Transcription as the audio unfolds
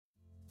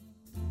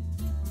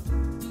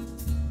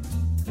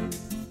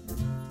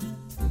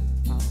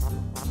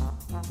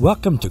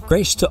Welcome to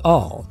Grace to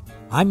All.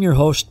 I'm your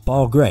host,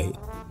 Paul Gray.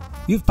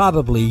 You've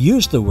probably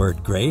used the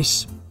word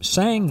grace,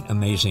 sang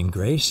Amazing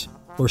Grace,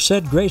 or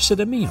said grace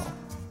at a meal.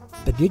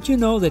 But did you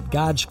know that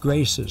God's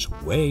grace is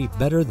way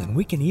better than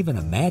we can even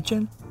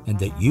imagine, and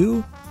that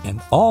you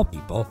and all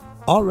people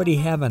already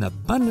have an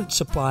abundant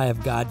supply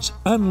of God's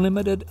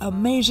unlimited,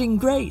 amazing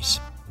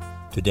grace?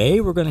 Today,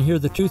 we're going to hear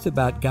the truth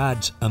about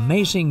God's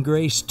amazing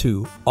grace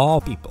to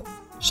all people.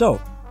 So,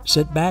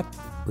 sit back,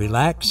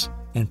 relax,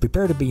 and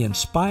prepare to be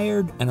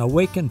inspired and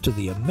awakened to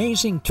the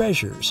amazing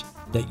treasures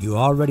that you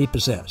already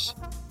possess.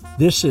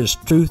 This is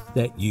truth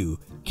that you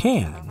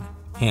can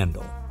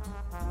handle.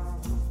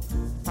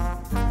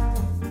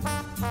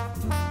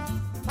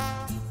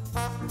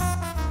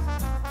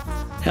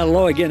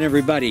 Hello again,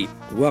 everybody.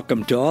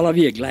 Welcome to all of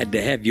you. Glad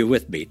to have you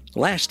with me.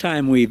 Last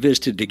time we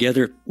visited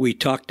together, we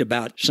talked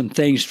about some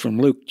things from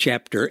Luke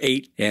chapter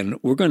 8, and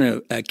we're going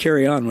to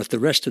carry on with the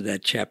rest of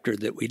that chapter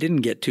that we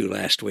didn't get to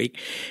last week,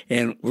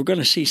 and we're going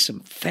to see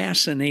some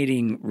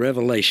fascinating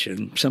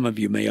revelation. Some of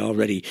you may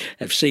already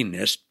have seen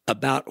this,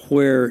 about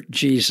where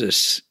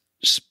Jesus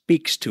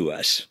speaks to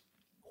us.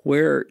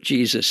 Where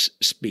Jesus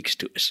speaks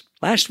to us.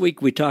 Last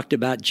week we talked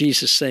about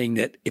Jesus saying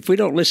that if we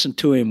don't listen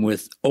to him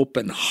with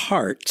open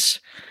hearts,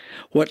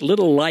 what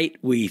little light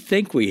we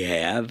think we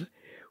have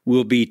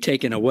will be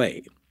taken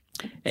away.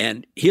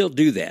 And he'll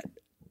do that,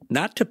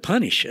 not to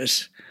punish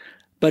us,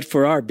 but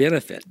for our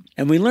benefit.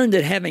 And we learned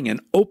that having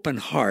an open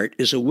heart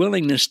is a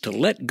willingness to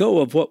let go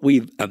of what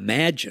we've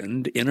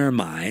imagined in our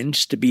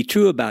minds to be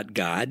true about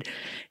God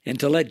and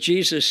to let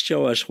Jesus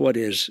show us what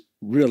is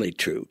really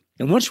true.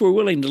 And once we're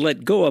willing to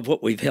let go of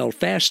what we've held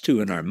fast to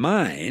in our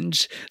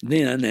minds,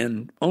 then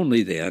and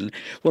only then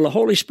will the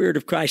Holy Spirit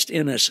of Christ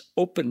in us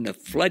open the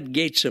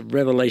floodgates of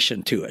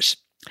revelation to us.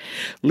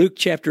 Luke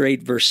chapter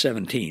 8, verse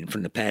 17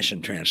 from the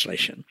Passion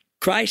Translation.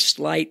 Christ's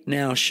light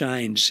now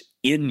shines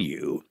in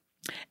you,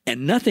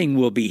 and nothing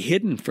will be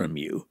hidden from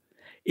you.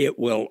 It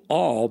will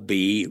all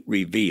be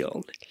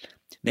revealed.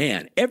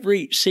 Man,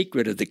 every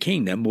secret of the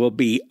kingdom will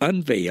be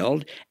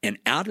unveiled and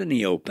out in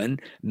the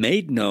open,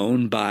 made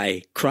known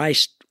by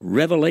Christ's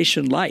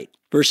revelation light.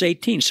 Verse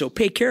 18, so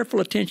pay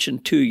careful attention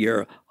to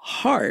your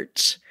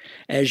hearts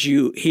as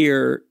you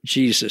hear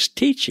Jesus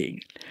teaching.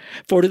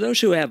 For to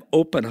those who have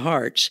open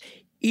hearts,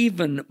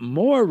 even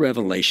more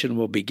revelation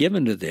will be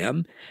given to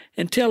them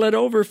until it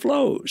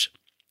overflows.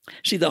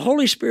 See, the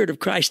Holy Spirit of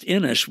Christ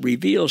in us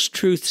reveals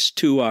truths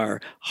to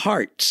our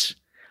hearts,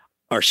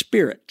 our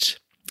spirits.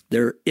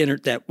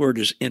 That word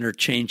is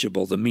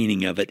interchangeable, the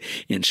meaning of it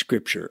in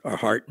Scripture, our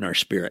heart and our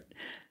spirit,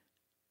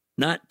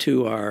 not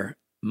to our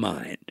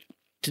mind.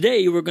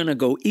 Today, we're going to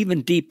go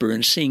even deeper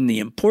in seeing the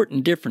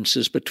important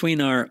differences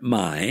between our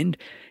mind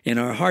and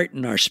our heart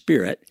and our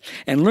spirit,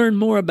 and learn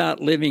more about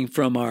living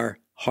from our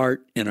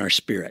heart and our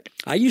spirit.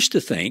 I used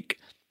to think,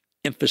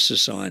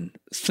 emphasis on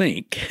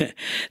think,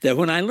 that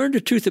when I learned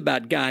the truth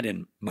about God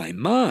in my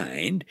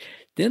mind,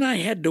 then I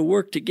had to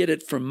work to get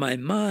it from my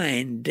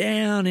mind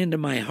down into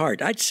my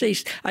heart. I'd say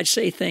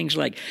things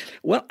like,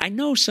 well, I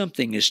know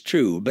something is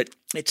true, but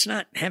it's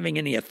not having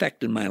any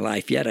effect in my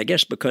life yet, I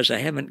guess because I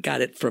haven't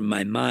got it from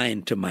my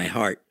mind to my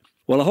heart.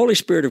 Well, the Holy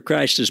Spirit of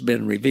Christ has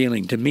been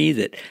revealing to me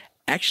that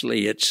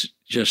actually it's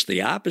just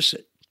the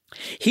opposite.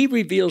 He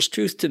reveals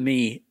truth to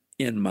me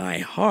in my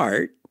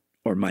heart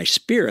or my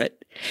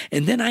spirit,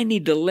 and then I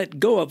need to let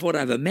go of what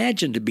I've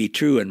imagined to be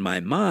true in my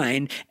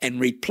mind and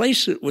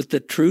replace it with the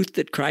truth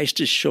that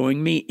Christ is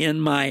showing me in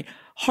my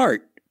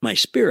heart, my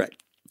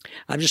spirit.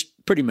 I'm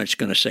just pretty much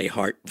going to say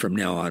heart from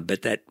now on,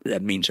 but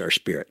that means our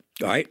spirit,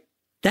 all right?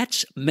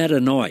 That's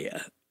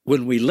metanoia.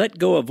 When we let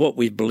go of what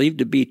we've believed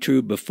to be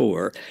true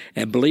before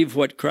and believe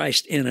what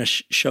Christ in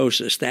us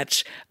shows us,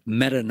 that's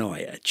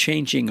metanoia,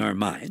 changing our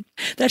mind.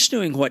 That's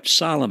doing what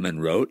Solomon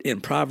wrote in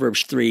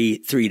Proverbs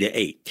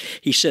 3:3-8.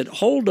 He said,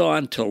 hold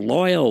on to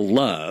loyal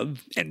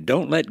love and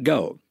don't let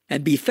go,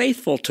 and be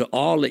faithful to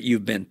all that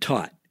you've been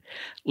taught.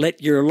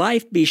 Let your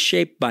life be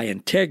shaped by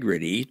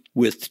integrity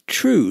with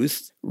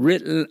truth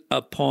written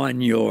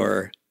upon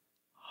your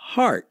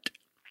heart.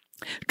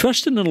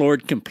 Trust in the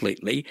Lord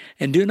completely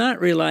and do not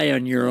rely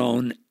on your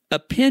own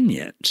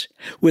opinions.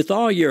 With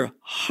all your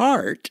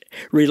heart,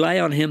 rely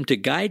on Him to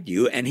guide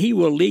you, and He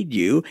will lead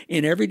you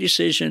in every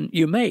decision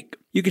you make.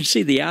 You can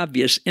see the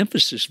obvious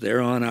emphasis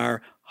there on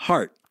our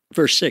heart.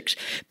 Verse 6,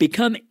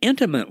 become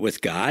intimate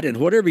with God in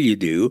whatever you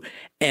do,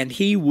 and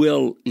He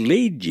will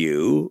lead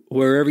you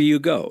wherever you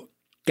go.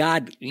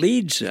 God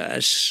leads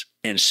us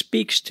and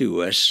speaks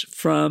to us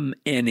from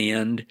and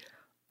in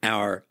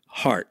our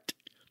heart,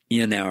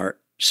 in our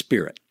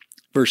spirit.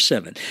 Verse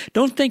 7,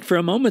 don't think for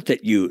a moment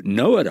that you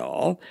know it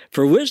all,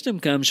 for wisdom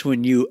comes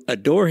when you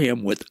adore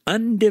Him with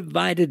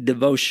undivided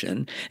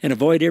devotion and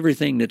avoid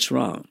everything that's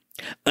wrong.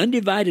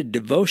 Undivided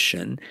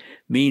devotion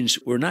means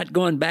we're not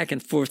going back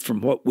and forth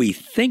from what we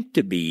think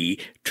to be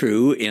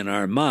true in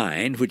our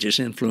mind, which is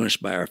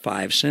influenced by our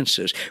five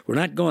senses. We're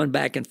not going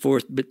back and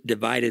forth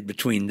divided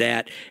between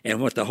that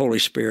and what the Holy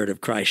Spirit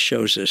of Christ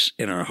shows us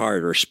in our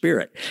heart or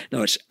spirit.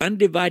 No, it's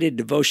undivided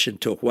devotion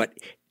to what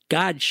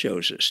God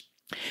shows us.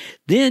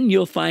 Then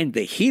you'll find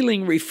the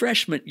healing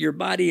refreshment your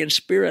body and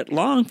spirit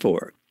long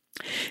for.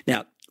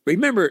 Now,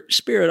 remember,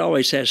 spirit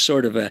always has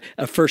sort of a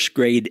first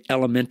grade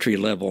elementary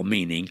level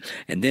meaning,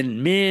 and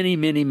then many,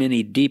 many,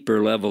 many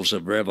deeper levels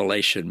of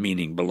revelation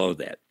meaning below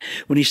that.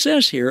 When he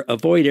says here,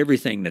 avoid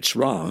everything that's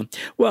wrong,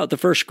 well, the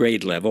first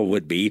grade level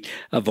would be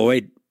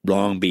avoid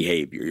wrong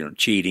behavior,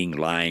 cheating,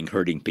 lying,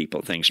 hurting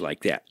people, things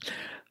like that.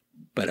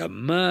 But a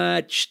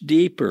much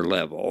deeper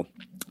level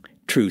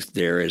truth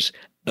there is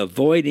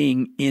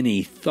avoiding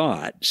any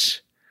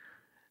thoughts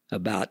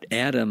about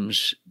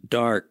Adam's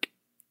dark,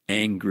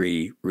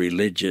 angry,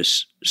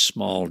 religious,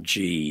 small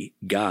g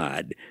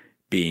God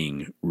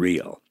being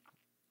real.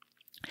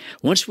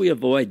 Once we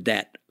avoid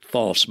that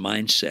false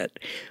mindset,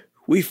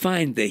 we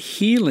find the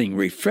healing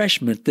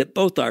refreshment that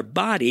both our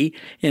body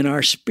and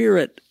our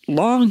spirit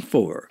long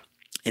for.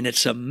 And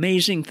it's an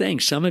amazing thing.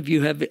 Some of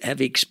you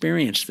have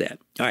experienced that.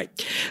 All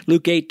right,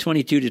 Luke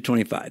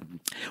 8:22-25.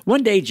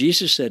 One day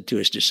Jesus said to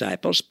his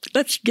disciples,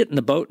 let's get in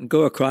the boat and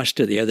go across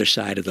to the other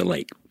side of the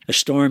lake. A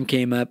storm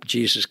came up.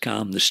 Jesus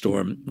calmed the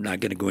storm. I'm not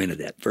going to go into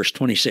that. Verse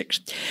 26.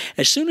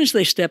 As soon as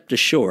they stepped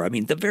ashore,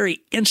 the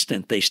very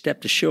instant they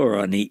stepped ashore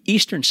on the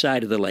eastern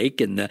side of the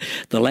lake in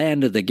the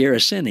land of the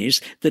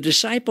Gerasenes, the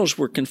disciples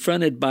were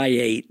confronted by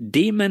a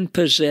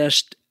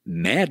demon-possessed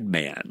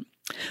madman.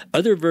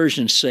 Other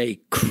versions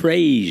say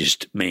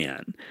crazed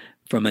man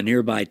from a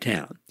nearby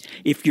town.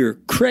 If you're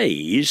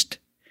crazed,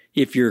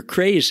 if you're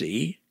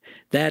crazy,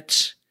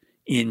 that's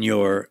in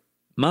your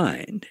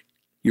mind.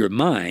 Your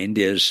mind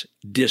is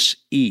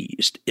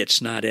diseased.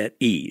 It's not at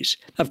ease.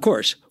 Of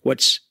course,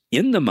 what's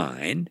in the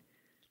mind,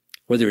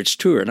 whether it's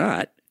true or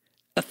not,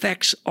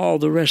 affects all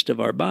the rest of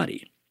our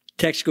body.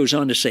 Text goes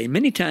on to say,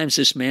 many times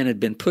this man had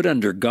been put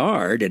under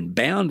guard and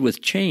bound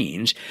with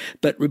chains,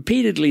 but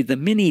repeatedly the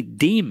many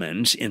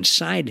demons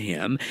inside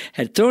him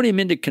had thrown him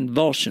into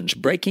convulsions,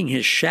 breaking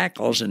his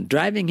shackles and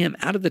driving him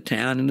out of the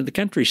town into the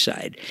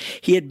countryside.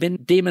 He had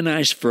been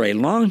demonized for a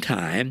long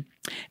time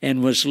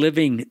and was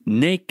living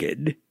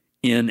naked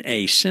in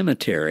a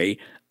cemetery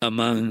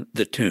among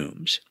the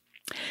tombs.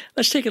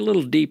 Let's take a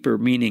little deeper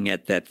meaning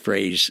at that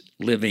phrase,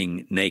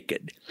 living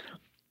naked.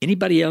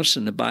 Anybody else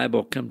in the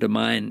Bible come to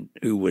mind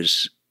who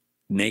was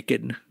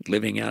naked,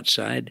 living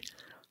outside?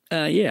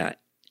 Yeah,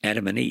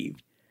 Adam and Eve.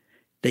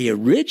 They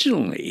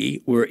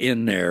originally were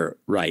in their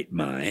right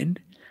mind,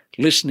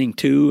 listening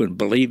to and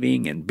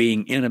believing and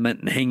being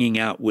intimate and hanging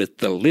out with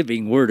the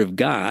living Word of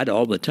God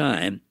all the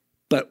time.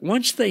 But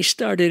once they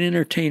started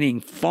entertaining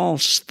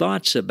false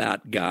thoughts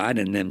about God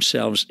and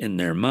themselves in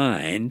their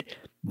mind,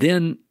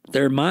 then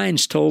their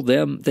minds told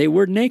them they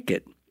were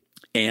naked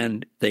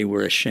and they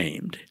were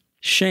ashamed.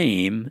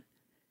 Shame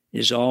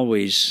is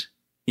always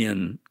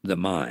in the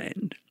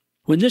mind.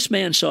 When this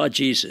man saw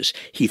Jesus,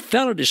 he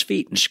fell at his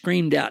feet and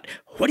screamed out,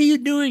 "What are you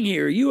doing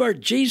here? You are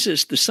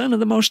Jesus, the Son of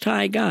the Most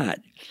High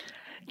God."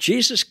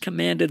 Jesus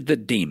commanded the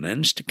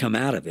demons to come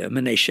out of him,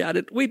 and they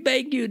shouted, "We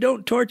beg you,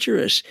 don't torture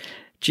us."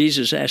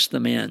 Jesus asked the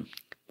man,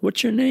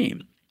 "What's your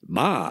name?"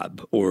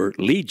 "Mob," or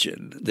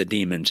Legion, the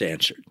demons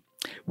answered.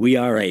 "We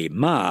are a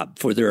mob,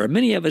 for there are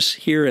many of us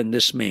here in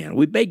this man.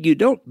 We beg you,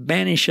 don't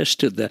banish us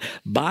to the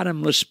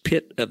bottomless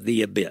pit of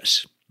the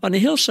abyss." On a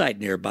hillside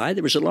nearby,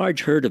 there was a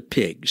large herd of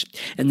pigs,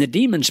 and the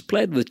demons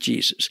pled with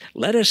Jesus,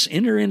 "Let us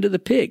enter into the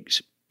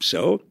pigs."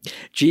 So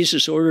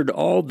Jesus ordered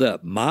all the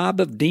mob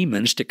of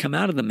demons to come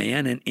out of the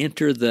man and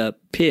enter the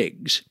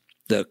pigs.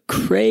 The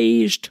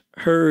crazed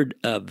herd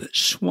of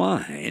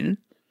swine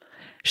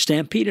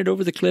stampeded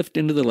over the cliff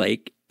into the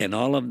lake, and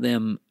all of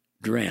them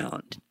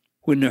drowned.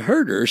 When the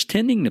herders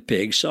tending the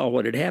pigs saw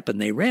what had happened,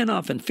 they ran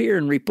off in fear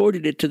and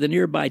reported it to the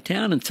nearby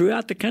town and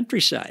throughout the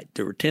countryside.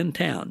 There were 10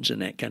 towns in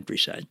that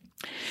countryside.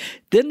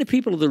 Then the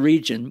people of the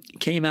region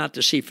came out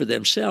to see for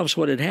themselves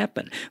what had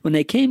happened. When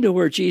they came to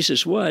where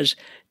Jesus was,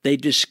 they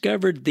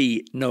discovered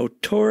the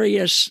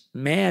notorious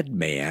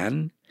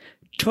madman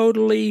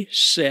totally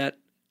set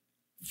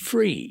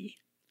free.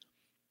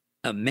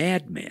 A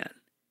madman.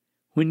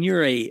 When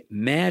you're a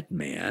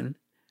madman,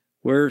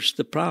 where's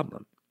the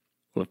problem?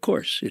 Well, of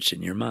course, it's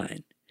in your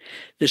mind.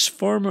 This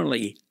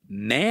formerly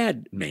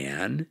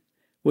madman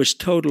was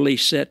totally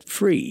set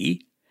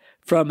free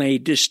from a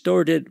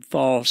distorted,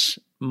 false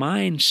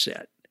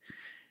mindset.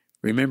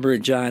 Remember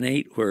in John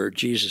 8 where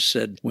Jesus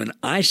said, "When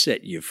I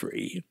set you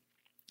free,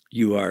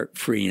 you are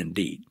free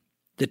indeed."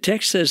 The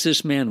text says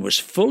this man was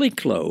fully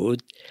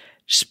clothed,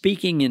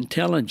 speaking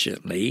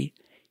intelligently,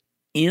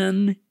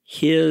 in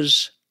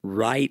his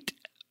right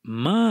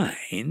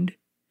mind,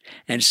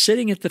 and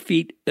sitting at the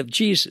feet of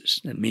Jesus.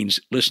 That means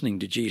listening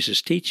to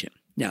Jesus teach him.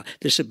 Now,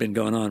 this had been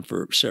going on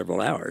for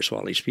several hours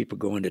while these people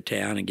go into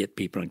town and get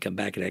people and come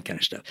back and that kind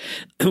of stuff.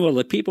 Well,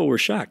 the people were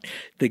shocked.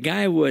 The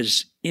guy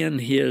was in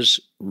his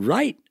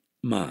right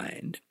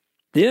mind.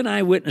 Then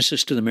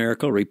eyewitnesses to the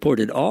miracle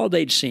reported all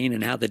they'd seen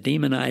and how the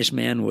demonized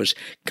man was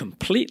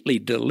completely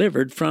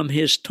delivered from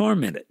his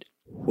tormented.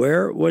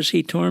 Where was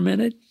he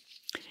tormented?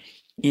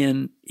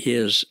 In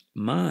his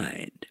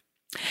mind.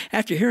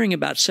 After hearing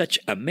about such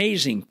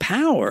amazing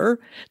power,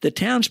 the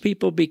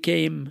townspeople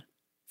became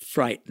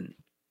frightened.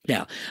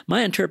 Now,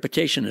 my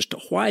interpretation as to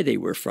why they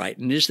were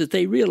frightened is that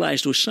they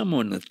realized with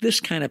someone with this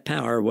kind of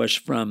power was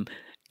from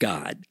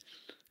God,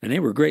 and they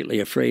were greatly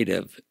afraid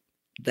of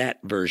that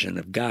version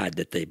of God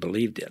that they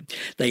believed in.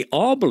 They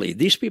all believed,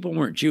 these people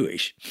weren't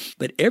Jewish,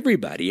 but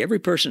everybody, every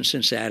person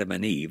since Adam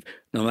and Eve,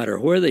 no matter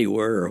where they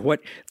were or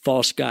what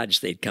false gods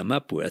they'd come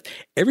up with,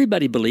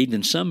 everybody believed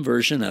in some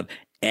version of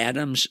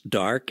Adam's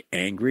dark,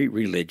 angry,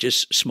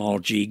 religious, small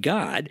g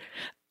God,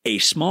 a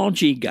small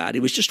g God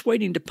who was just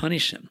waiting to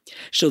punish him.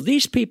 So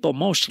these people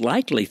most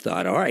likely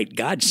thought, all right,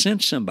 God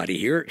sent somebody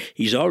here.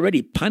 He's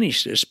already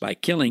punished us by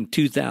killing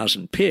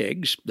 2,000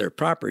 pigs, their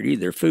property,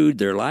 their food,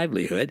 their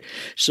livelihood.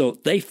 So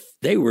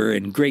they were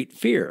in great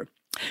fear.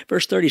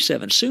 Verse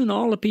 37, soon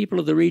all the people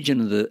of the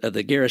region of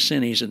the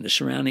Gerasenes and the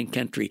surrounding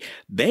country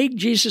begged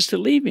Jesus to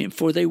leave him,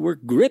 for they were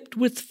gripped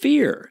with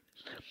fear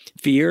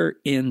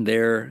in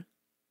their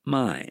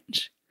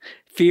minds,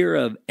 fear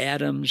of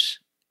Adam's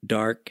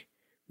dark,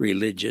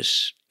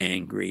 religious,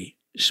 angry,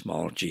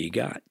 small g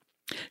God.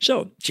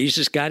 So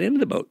Jesus got into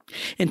the boat,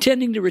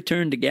 intending to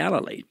return to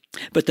Galilee.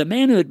 But the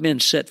man who had been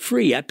set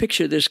free, I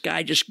picture this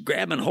guy just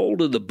grabbing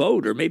hold of the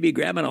boat or maybe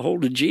grabbing a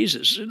hold of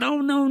Jesus.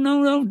 No,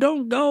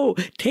 don't go.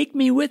 Take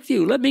me with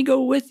you. Let me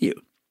go with you.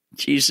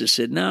 Jesus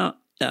said, no,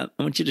 I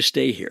want you to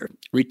stay here.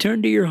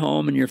 Return to your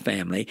home and your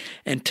family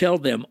and tell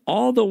them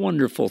all the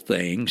wonderful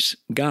things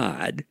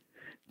God,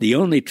 the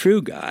only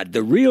true God,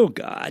 the real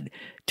God,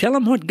 tell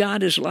them what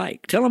God is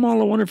like. Tell them all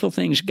the wonderful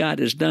things God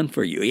has done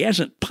for you. He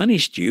hasn't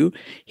punished you.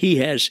 He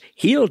has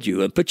healed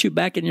you and put you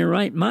back in your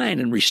right mind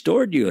and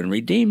restored you and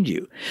redeemed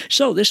you.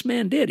 So this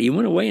man did. He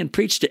went away and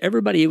preached to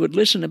everybody who would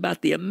listen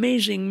about the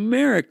amazing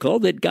miracle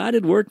that God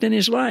had worked in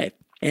his life.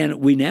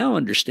 And we now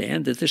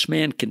understand that this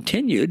man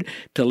continued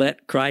to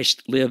let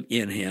Christ live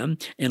in him.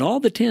 And all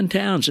the 10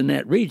 towns in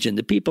that region,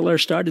 the people there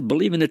started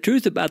believing the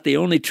truth about the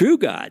only true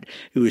God,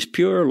 who is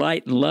pure,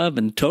 light, and love,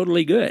 and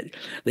totally good.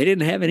 They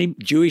didn't have any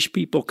Jewish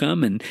people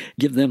come and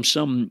give them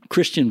some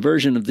Christian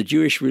version of the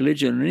Jewish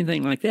religion or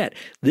anything like that.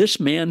 This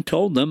man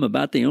told them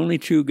about the only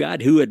true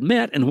God who had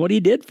met and what he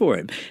did for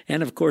him.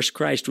 And of course,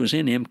 Christ was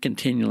in him,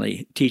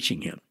 continually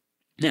teaching him.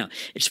 Now,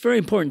 it's very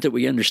important that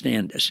we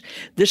understand this.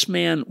 This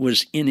man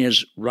was in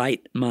his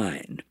right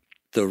mind.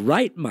 The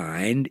right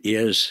mind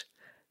is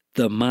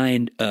the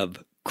mind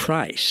of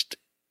Christ,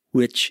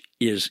 which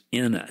is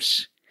in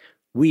us.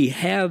 We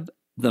have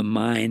the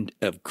mind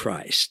of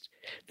Christ.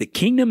 The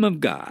kingdom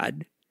of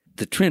God,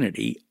 the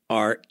Trinity,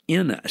 are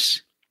in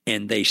us,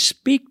 and they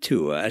speak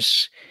to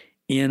us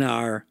in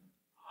our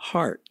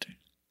heart,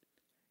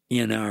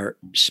 in our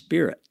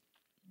spirit,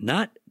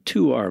 not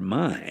to our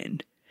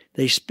mind.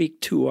 They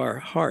speak to our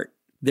heart.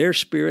 Their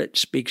spirit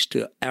speaks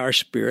to our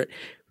spirit.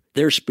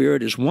 Their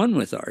spirit is one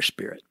with our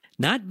spirit.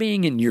 Not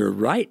being in your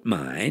right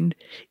mind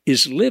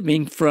is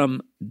living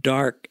from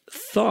dark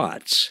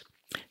thoughts,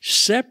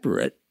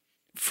 separate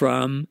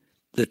from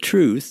the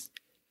truth,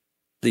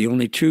 the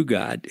only true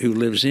God who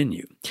lives in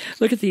you.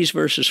 Look at these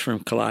verses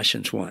from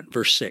Colossians 1,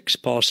 verse 6.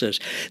 Paul says,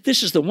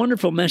 this is the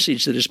wonderful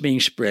message that is being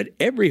spread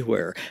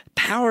everywhere,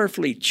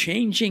 powerfully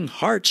changing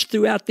hearts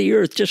throughout the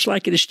earth, just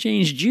like it has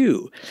changed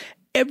you.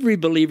 Every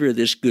believer of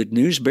this good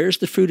news bears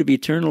the fruit of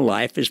eternal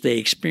life as they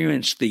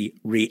experience the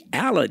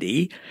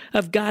reality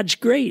of God's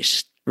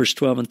grace. Verse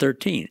 12 and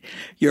 13.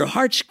 Your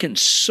hearts can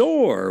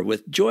soar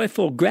with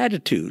joyful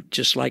gratitude,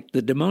 just like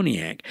the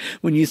demoniac,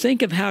 when you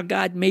think of how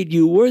God made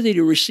you worthy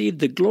to receive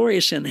the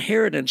glorious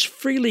inheritance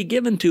freely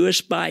given to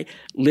us by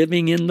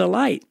living in the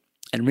light.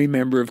 And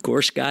remember, of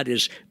course, God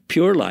is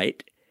pure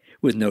light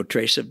with no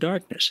trace of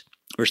darkness.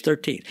 Verse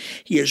 13,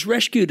 he has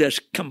rescued us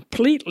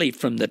completely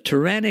from the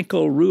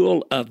tyrannical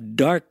rule of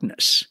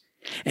darkness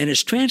and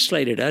has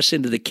translated us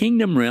into the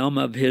kingdom realm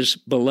of his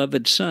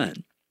beloved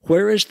Son.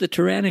 Where is the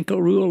tyrannical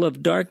rule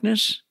of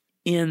darkness?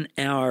 In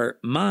our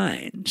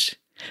minds.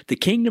 The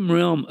kingdom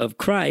realm of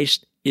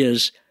Christ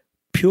is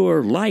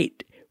pure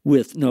light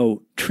with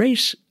no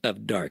trace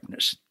of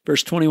darkness.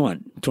 Verse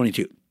 21,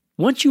 22.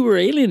 Once you were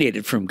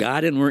alienated from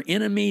God and were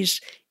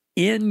enemies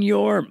in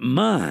your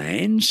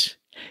minds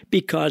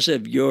because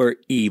of your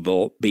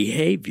evil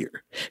behavior.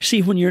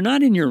 See, when you're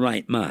not in your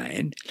right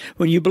mind,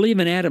 when you believe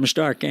in Adam's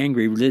dark,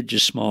 angry,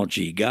 religious, small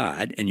g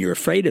God, and you're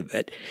afraid of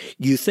it,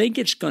 you think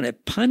it's going to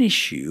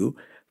punish you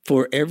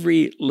for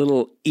every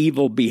little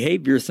evil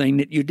behavior thing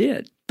that you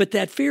did. But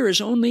that fear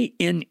is only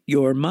in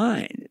your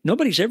mind.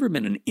 Nobody's ever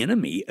been an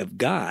enemy of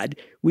God.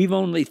 We've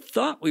only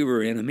thought we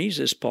were enemies,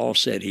 as Paul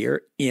said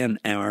here, in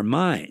our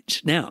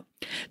minds. Now,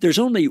 there's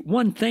only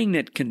one thing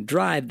that can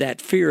drive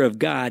that fear of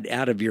God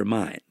out of your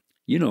mind.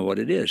 You know what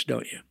it is,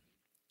 don't you?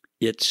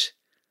 It's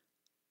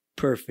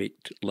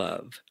perfect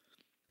love.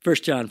 1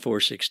 John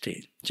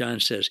 4:16. John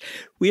says,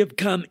 we have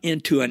come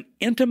into an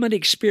intimate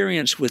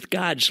experience with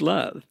God's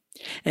love,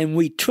 and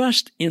we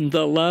trust in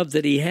the love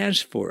that he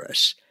has for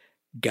us.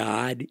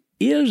 God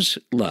is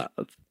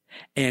love,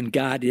 and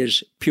God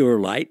is pure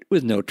light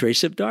with no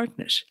trace of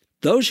darkness.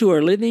 Those who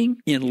are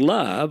living in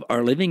love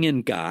are living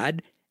in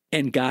God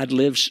and God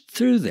lives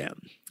through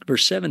them.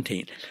 Verse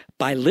 17,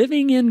 by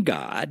living in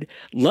God,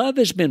 love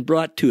has been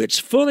brought to its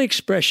full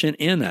expression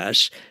in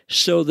us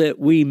so that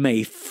we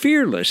may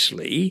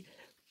fearlessly,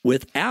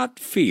 without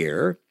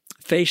fear,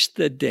 face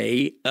the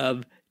day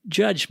of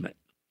judgment.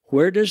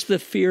 Where does the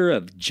fear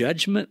of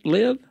judgment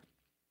live?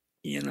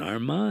 In our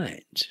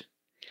minds.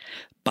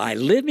 By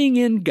living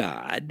in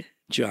God,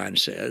 John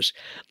says,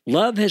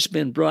 love has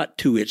been brought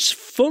to its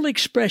full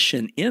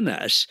expression in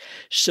us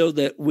so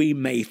that we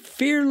may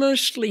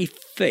fearlessly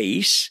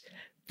face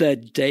the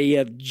day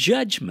of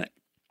judgment.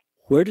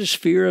 Where does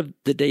fear of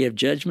the day of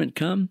judgment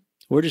come?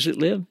 Where does it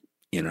live?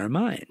 In our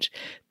minds.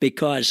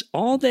 Because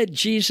all that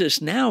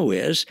Jesus now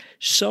is,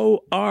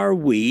 so are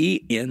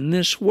we in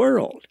this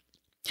world.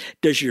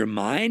 Does your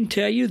mind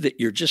tell you that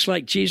you're just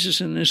like Jesus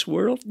in this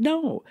world?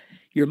 No.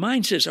 Your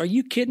mind says, are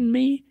you kidding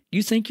me?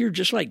 You think you're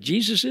just like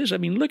Jesus is? I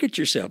mean, look at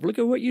yourself. Look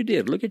at what you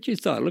did. Look at what you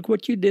thought. Look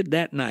what you did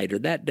that night or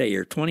that day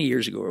or 20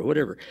 years ago or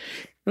whatever.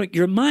 Look,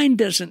 your mind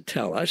doesn't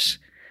tell us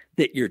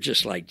that you're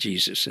just like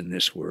Jesus in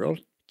this world.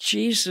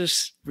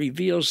 Jesus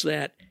reveals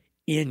that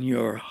in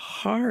your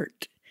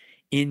heart,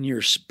 in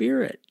your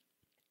spirit.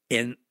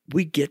 And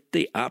we get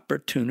the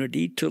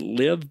opportunity to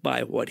live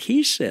by what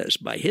he says,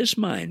 by his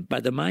mind,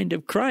 by the mind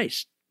of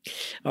Christ.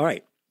 All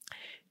right.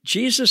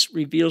 Jesus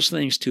reveals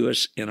things to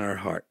us in our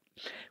heart.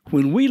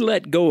 When we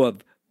let go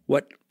of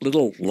what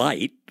little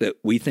light that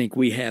we think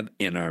we have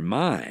in our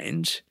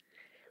minds,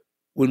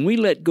 when we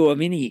let go of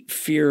any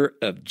fear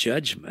of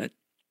judgment,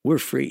 we're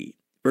free.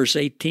 Verse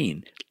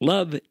 18,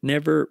 love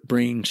never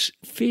brings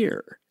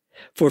fear,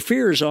 for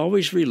fear is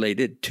always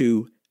related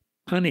to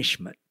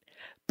punishment.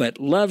 But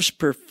love's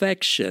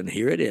perfection,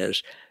 here it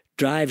is,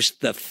 drives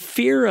the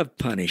fear of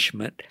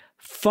punishment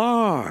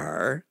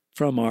far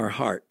from our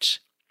hearts.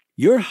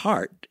 Your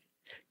heart,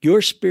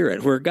 your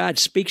spirit, where God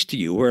speaks to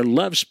you, where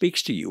love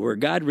speaks to you, where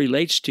God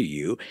relates to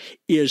you,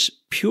 is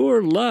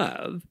pure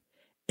love,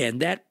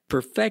 and that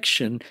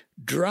perfection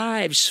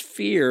drives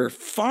fear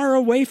far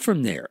away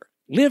from there.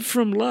 Live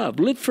from love.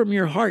 Live from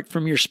your heart,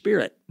 from your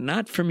spirit,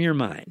 not from your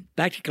mind.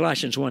 Back to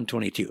Colossians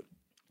 1:22.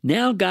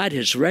 Now God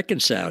has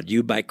reconciled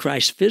you by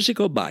Christ's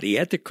physical body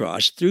at the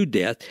cross through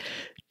death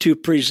to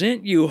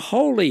present you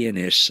holy in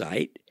his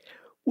sight,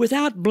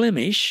 without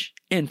blemish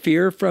and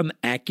fear from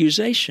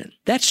accusation.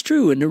 That's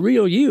true in the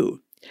real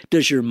you.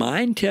 Does your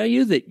mind tell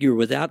you that you're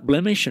without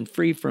blemish and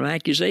free from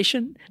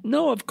accusation?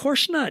 No, of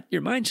course not.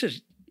 Your mind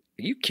says,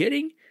 are you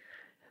kidding?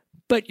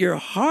 But your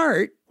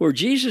heart, where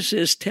Jesus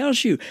is,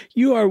 tells you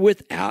you are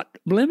without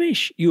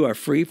blemish. You are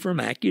free from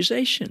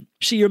accusation.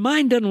 See, your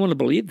mind doesn't want to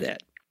believe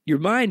that. Your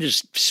mind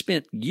has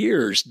spent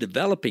years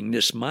developing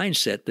this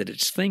mindset that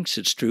it thinks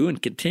it's true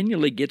and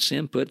continually gets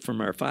input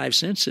from our five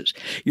senses.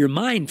 Your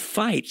mind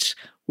fights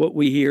what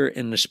we hear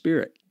in the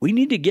spirit. We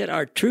need to get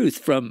our truth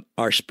from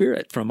our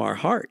spirit, from our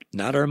heart,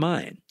 not our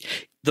mind.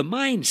 The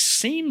mind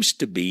seems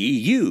to be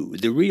you,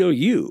 the real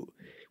you.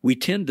 We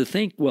tend to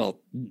think, well,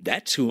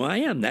 that's who I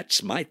am.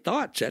 That's my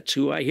thoughts. That's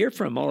who I hear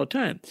from all the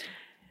time.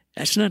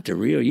 That's not the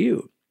real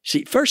you.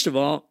 See, first of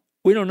all,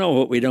 we don't know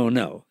what we don't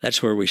know.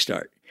 That's where we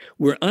start.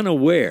 We're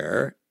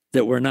unaware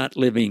that we're not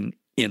living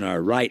in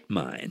our right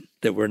mind,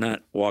 that we're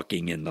not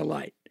walking in the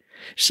light.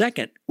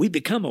 Second, we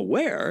become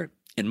aware,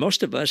 and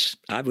most of us,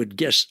 I would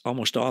guess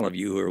almost all of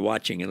you who are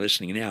watching and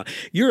listening now,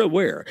 you're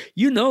aware.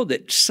 You know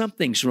that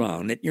something's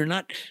wrong, that you're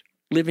not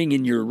living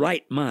in your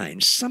right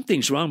mind.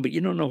 Something's wrong, but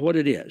you don't know what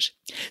it is.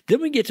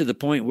 Then we get to the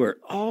point where,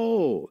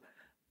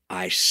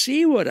 I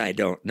see what I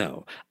don't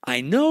know. I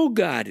know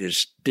God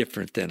is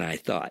different than I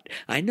thought.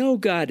 I know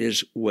God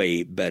is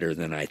way better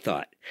than I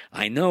thought.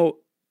 I know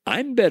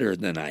I'm better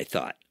than I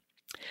thought.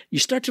 You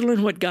start to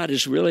learn what God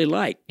is really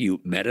like. You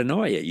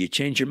metanoia, you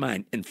change your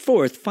mind. And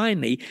fourth,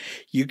 finally,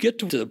 you get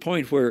to the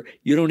point where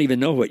you don't even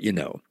know what you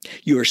know.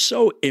 You are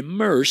so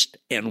immersed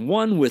and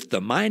one with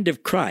the mind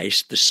of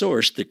Christ, the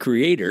source, the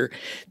creator,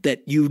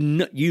 that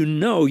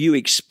you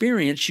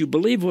experience, you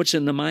believe what's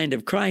in the mind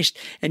of Christ,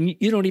 and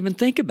you don't even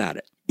think about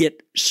it.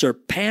 It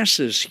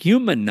surpasses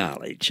human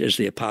knowledge, as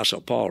the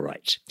Apostle Paul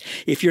writes.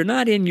 If you're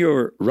not in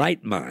your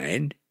right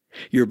mind,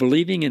 you're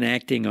believing and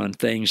acting on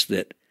things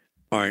that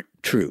aren't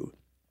true.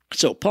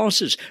 So Paul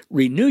says,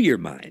 renew your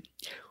mind,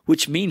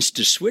 which means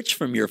to switch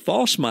from your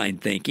false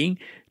mind thinking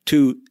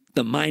to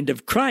the mind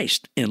of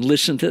Christ and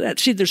listen to that.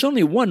 See, there's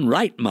only one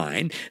right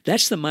mind.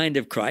 That's the mind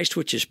of Christ,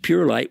 which is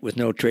pure light with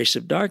no trace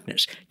of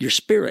darkness. Your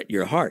spirit,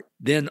 your heart.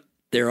 Then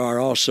there are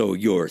also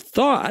your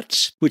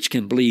thoughts, which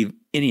can believe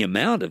any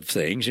amount of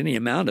things, any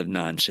amount of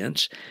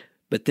nonsense.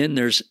 But then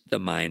there's the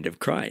mind of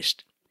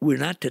Christ. We're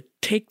not to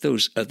take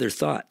those other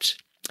thoughts.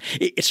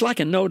 It's like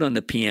a note on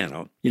the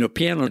piano.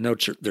 Piano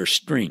notes they're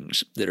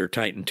strings that are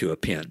tightened to a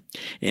pen.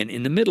 And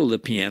in the middle of the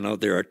piano,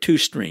 there are two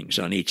strings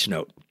on each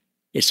note.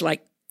 It's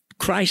like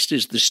Christ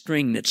is the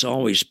string that's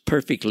always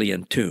perfectly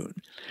in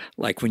tune.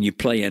 Like when you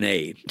play an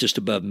A just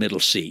above middle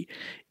C,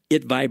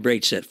 it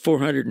vibrates at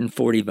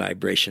 440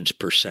 vibrations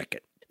per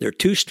second. There are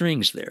two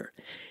strings there.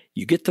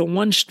 You get the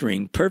one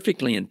string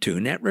perfectly in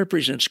tune. That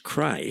represents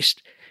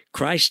Christ.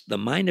 Christ, the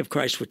mind of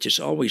Christ, which is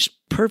always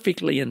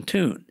perfectly in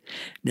tune.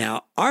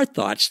 Now, our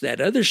thoughts,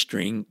 that other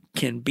string,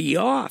 can be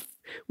off.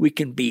 We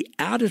can be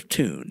out of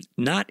tune,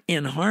 not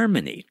in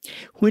harmony.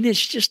 When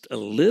it's just a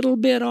little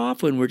bit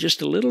off, when we're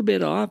just a little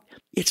bit off,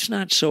 it's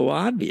not so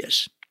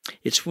obvious.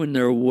 It's when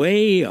they're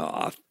way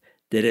off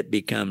that it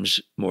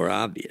becomes more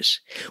obvious.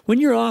 When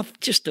you're off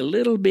just a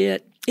little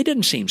bit, it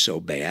doesn't seem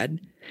so bad.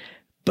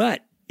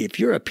 But if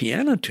you're a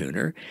piano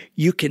tuner,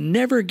 you can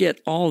never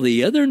get all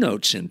the other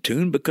notes in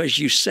tune because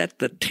you set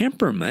the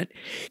temperament.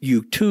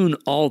 You tune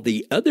all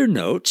the other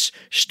notes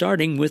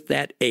starting with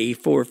that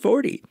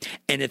A440.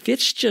 And if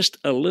it's just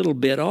a little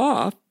bit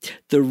off,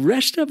 the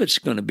rest of it's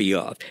going to be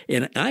off.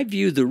 And I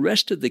view the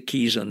rest of the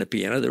keys on the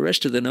piano, the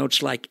rest of the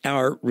notes, like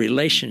our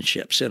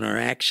relationships and our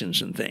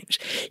actions and things.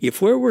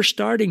 If where we're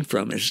starting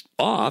from is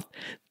off,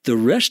 the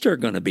rest are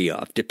going to be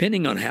off.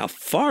 Depending on how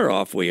far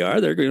off we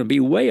are, they're going to be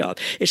way off.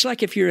 It's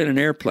like if you're in an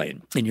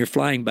airplane and you're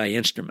flying by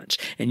instruments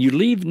and you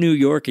leave New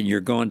York and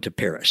you're going to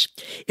Paris.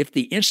 If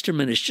the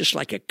instrument is just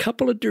like a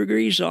couple of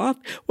degrees off,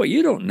 well,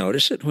 you don't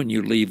notice it when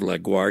you leave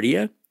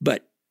LaGuardia,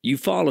 but you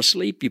fall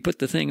asleep, you put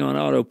the thing on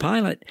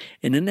autopilot,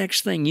 and the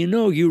next thing you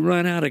know, you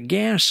run out of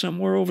gas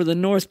somewhere over the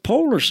North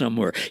Pole or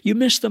somewhere. You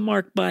miss the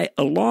mark by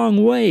a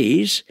long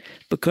ways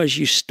because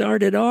you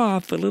started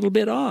off a little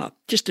bit off.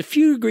 Just a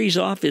few degrees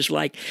off is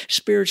like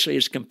spiritually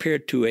as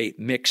compared to a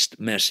mixed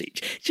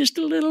message. Just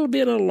a little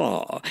bit of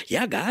law.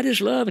 Yeah, God is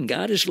love and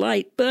God is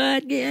light,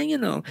 but yeah,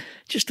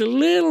 just a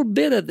little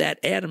bit of that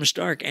Adam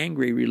Stark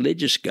angry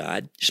religious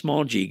God,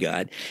 small g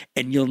God,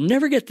 and you'll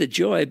never get the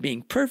joy of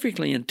being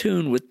perfectly in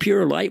tune with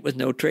pure light with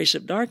no trace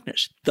of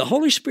darkness. The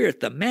Holy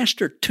Spirit, the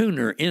master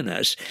tuner in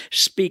us,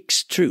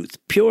 speaks truth,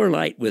 pure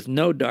light with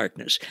no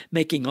darkness,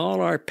 making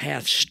all our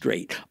paths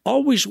straight,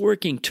 always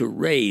working to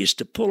raise,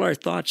 to pull our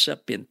thoughts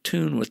up in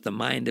tune with the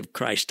mind of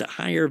Christ to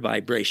higher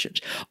vibrations,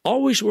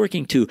 always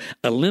working to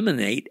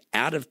eliminate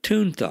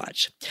out-of-tune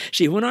thoughts.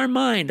 See, when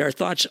our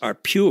thoughts are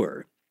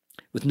pure,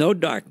 with no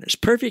darkness,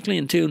 perfectly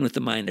in tune with the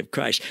mind of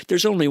Christ,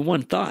 there's only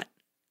one thought,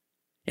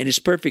 and it's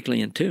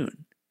perfectly in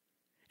tune.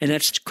 And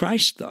that's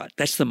Christ's thought.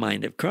 That's the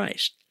mind of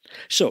Christ.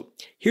 So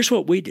here's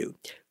what we do.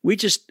 We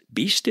just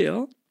be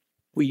still.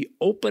 We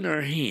open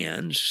our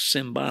hands,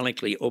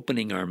 symbolically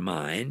opening our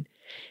mind,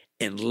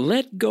 and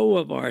let go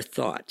of our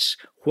thoughts.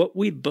 What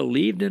we've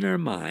believed in our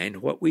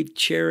mind, what we've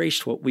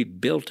cherished, what we've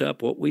built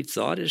up, what we've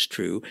thought is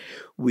true,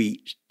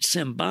 we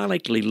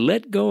symbolically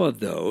let go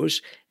of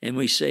those, and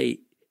we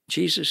say,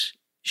 Jesus,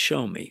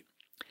 show me.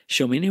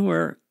 Show me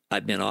anywhere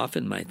I've been off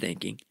in my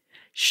thinking.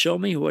 Show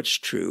me what's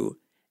true,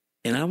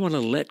 and I want to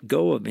let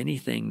go of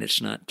anything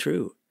that's not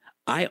true.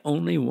 I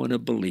only want to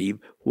believe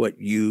what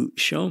you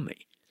show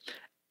me.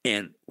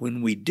 And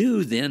when we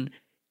do, then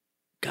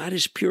God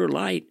is pure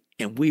light,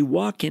 and we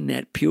walk in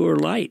that pure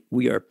light.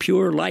 We are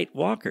pure light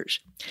walkers.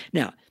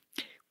 Now,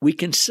 we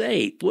can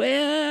say,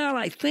 well,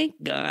 I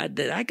thank God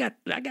that I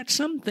got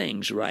some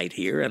things right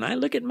here, and I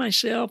look at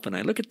myself, and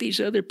I look at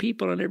these other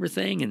people and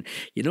everything, and,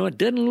 it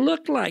doesn't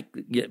look like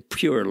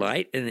pure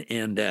light,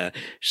 and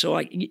so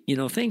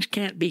things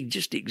can't be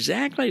just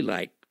exactly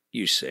like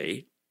you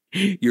say.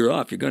 You're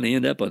off. You're going to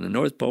end up on the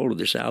North Pole or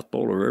the South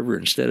Pole or wherever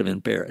instead of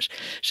in Paris.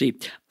 See,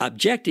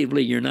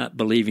 objectively, you're not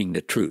believing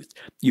the truth.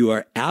 You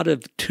are out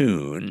of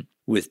tune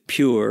with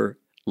pure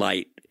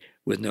light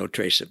with no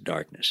trace of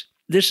darkness.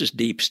 This is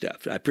deep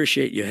stuff. I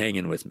appreciate you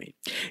hanging with me.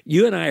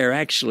 You and I are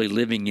actually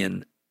living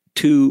in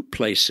two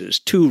places,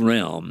 two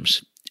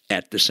realms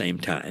at the same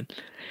time.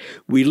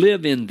 We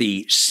live in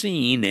the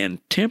seen and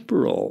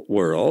temporal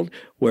world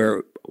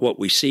where what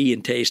we see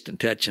and taste and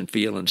touch and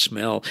feel and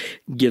smell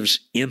gives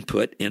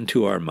input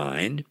into our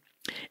mind.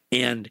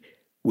 And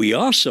we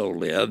also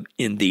live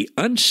in the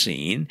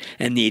unseen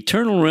and the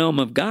eternal realm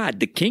of God,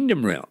 the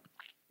kingdom realm.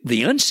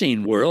 The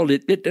unseen world,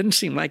 it doesn't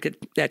seem like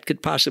that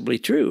could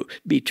possibly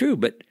be true,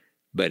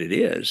 but it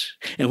is.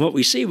 And what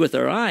we see with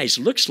our eyes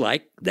looks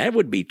like that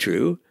would be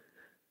true,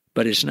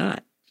 but it's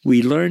not.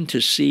 We learn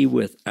to see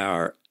with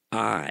our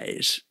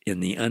eyes in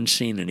the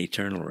unseen and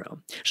eternal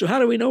realm. So how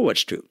do we know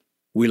what's true?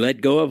 We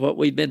let go of what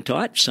we've been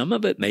taught. Some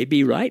of it may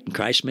be right, and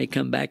Christ may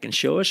come back and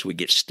show us. We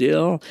get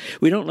still.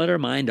 We don't let our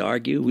mind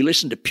argue. We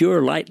listen to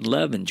pure light and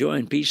love and joy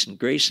and peace and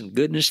grace and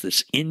goodness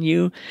that's in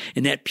you.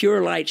 And that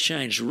pure light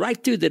shines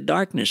right through the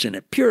darkness, and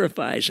it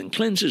purifies and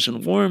cleanses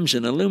and warms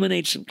and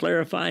illuminates and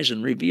clarifies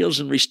and reveals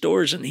and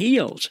restores and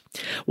heals.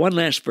 One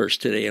last verse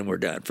today, and we're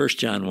done. 1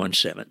 John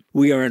 1:7.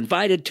 We are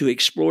invited to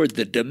explore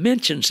the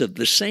dimensions of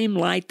the same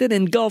light that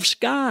engulfs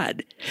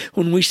God.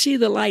 When we see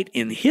the light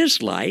in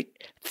His light,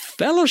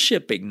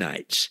 fellowship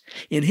ignites.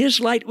 In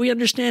His light, we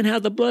understand how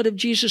the blood of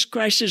Jesus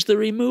Christ is the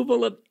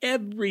removal of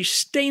every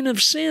stain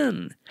of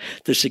sin.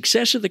 The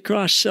success of the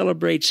cross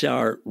celebrates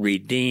our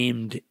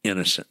redeemed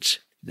innocence.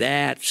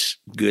 That's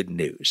good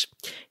news.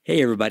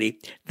 Hey, everybody.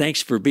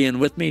 Thanks for being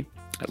with me.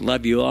 I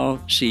love you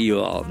all. See you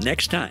all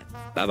next time.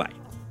 Bye-bye.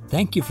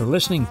 Thank you for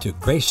listening to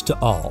Grace to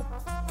All.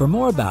 For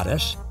more about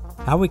us,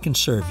 how we can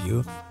serve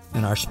you,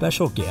 and our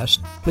special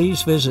guest,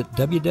 please visit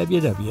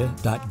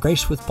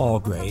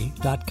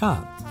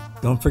www.gracewithpaulgray.com.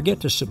 Don't forget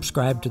to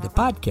subscribe to the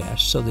podcast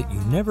so that you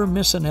never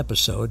miss an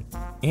episode,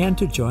 and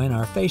to join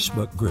our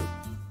Facebook group,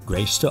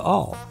 Grace to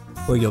All,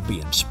 where you'll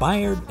be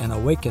inspired and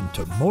awakened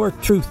to more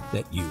truth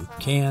that you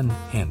can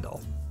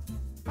handle.